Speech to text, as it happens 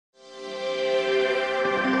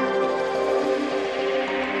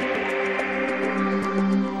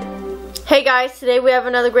Hey guys, today we have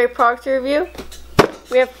another great product to review.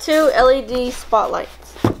 We have two LED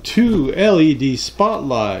spotlights. Two LED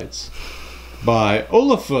spotlights by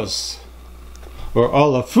Olafus or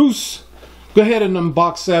Olafus. Go ahead and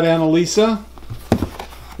unbox that, Annalisa.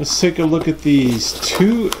 Let's take a look at these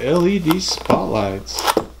two LED spotlights.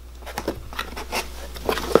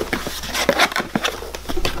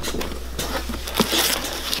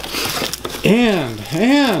 And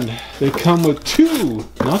they come with two,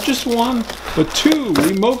 not just one, but two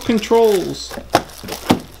remote controls.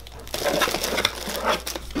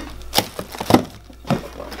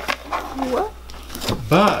 What?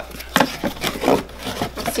 But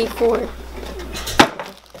I see four.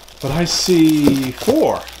 But I see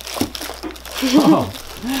four. Oh,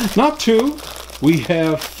 not two. We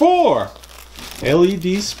have four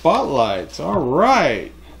LED spotlights. All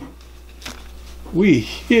right. We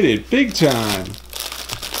hit it big time.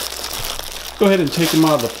 Go ahead and take them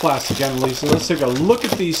out of the plastic, Annalisa. Let's take a look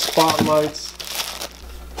at these spotlights.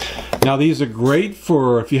 Now these are great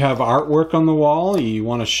for if you have artwork on the wall, you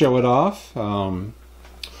want to show it off.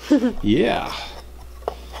 Yeah.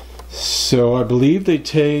 So I believe they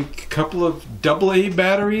take a couple of AA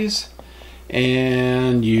batteries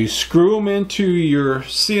and you screw them into your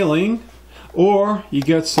ceiling, or you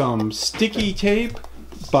get some sticky tape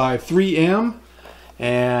by 3M.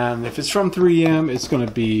 And if it's from 3M, it's going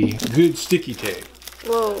to be good sticky tape.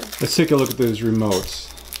 Whoa. Let's take a look at those remotes.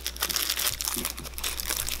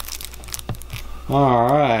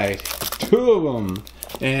 Alright, two of them.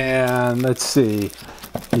 And let's see,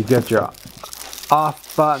 you got your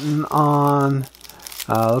off button on.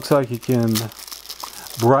 Looks like you can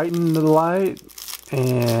brighten the light.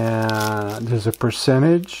 And there's a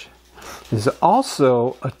percentage. There's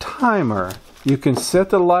also a timer. You can set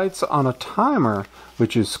the lights on a timer,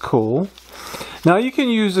 which is cool. Now you can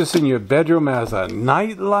use this in your bedroom as a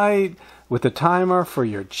night light with a timer for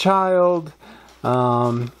your child.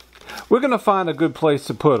 We're going to find a good place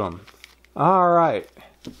to put them. Alright.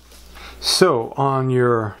 So on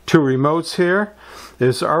your two remotes here,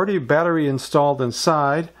 there's already a battery installed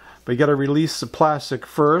inside, but you got to release the plastic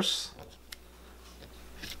first.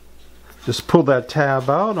 Just pull that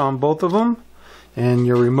tab out on both of them, and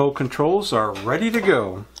your remote controls are ready to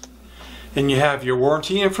go. And you have your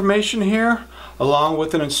warranty information here, along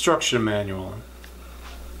with an instruction manual.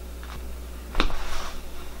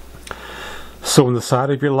 So on the side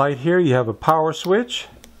of your light here, you have a power switch.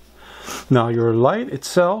 Now your light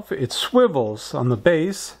itself, it swivels on the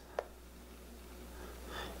base.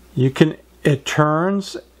 It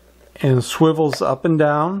turns and swivels up and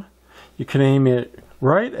down. You can aim it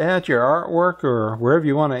right at your artwork or wherever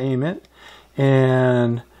you want to aim it.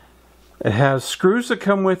 And it has screws that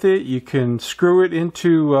come with it. You can screw it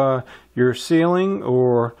into your ceiling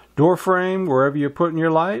or door frame, wherever you're putting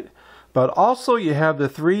your light. But also you have the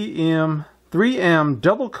 3M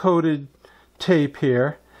double coated tape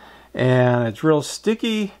here, and it's real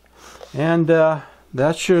sticky, and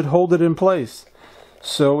that should hold it in place.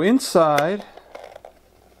 So inside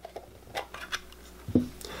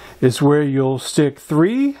is where you'll stick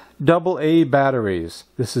 3 AA batteries.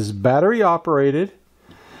 This is battery operated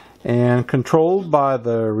and controlled by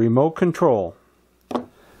the remote control.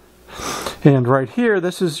 And right here,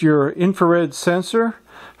 this is your infrared sensor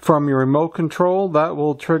from your remote control that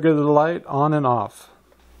will trigger the light on and off.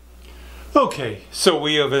 Okay, so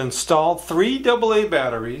we have installed 3 AA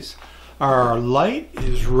batteries. Our light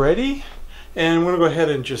is ready, and we're going to go ahead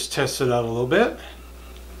and just test it out a little bit.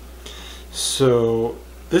 So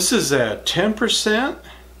this is at 10%,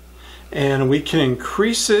 and we can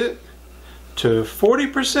increase it to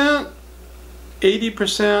 40%,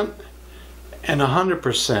 80%, and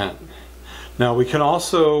 100%. Now we can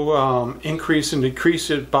also increase and decrease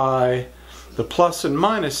it by the plus and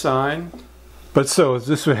minus sign. But so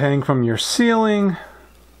this would hang from your ceiling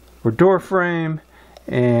or door frame,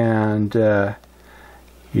 and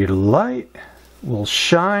your light will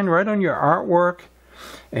shine right on your artwork.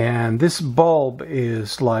 And this bulb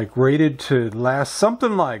is like rated to last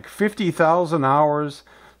something like 50,000 hours.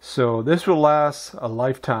 So this will last a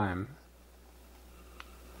lifetime.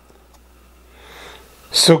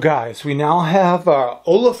 So guys, we now have our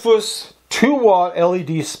Olafus 2-watt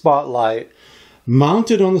LED spotlight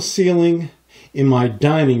mounted on the ceiling in my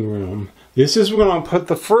dining room. This is where we're going to put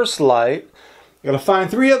the first light. I got to find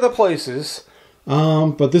 3 other places,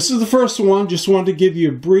 but this is the first one. Just wanted to give you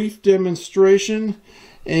a brief demonstration,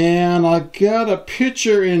 and I got a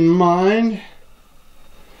picture in mind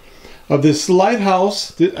of this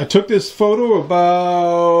lighthouse. I took this photo about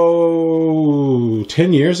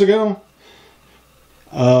 10 years ago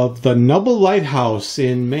of the Noble Lighthouse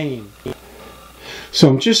in Maine. So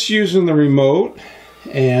I'm just using the remote,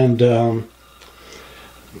 and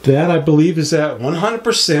that I believe is at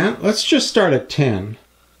 100%. Let's just start at 10.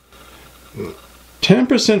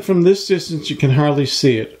 10% from this distance, you can hardly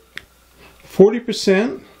see it.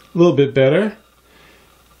 40%, a little bit better.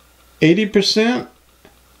 80%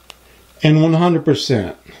 and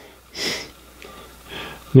 100%.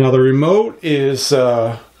 Now the remote is,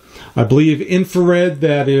 I believe, infrared,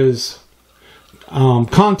 that is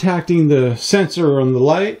contacting the sensor on the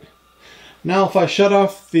light. Now if I shut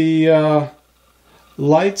off the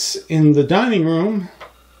lights in the dining room,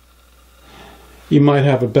 you might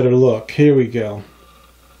have a better look. Here we go.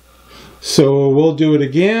 So we'll do it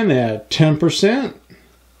again at 10%,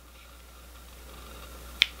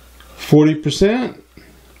 40%,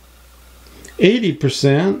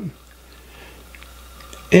 80%,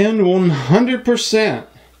 and 100%.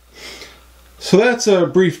 So that's a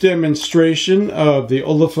brief demonstration of the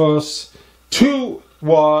Olafus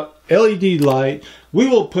 2-watt LED light. We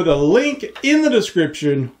will put a link in the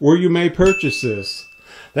description where you may purchase this.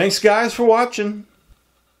 Thanks guys for watching.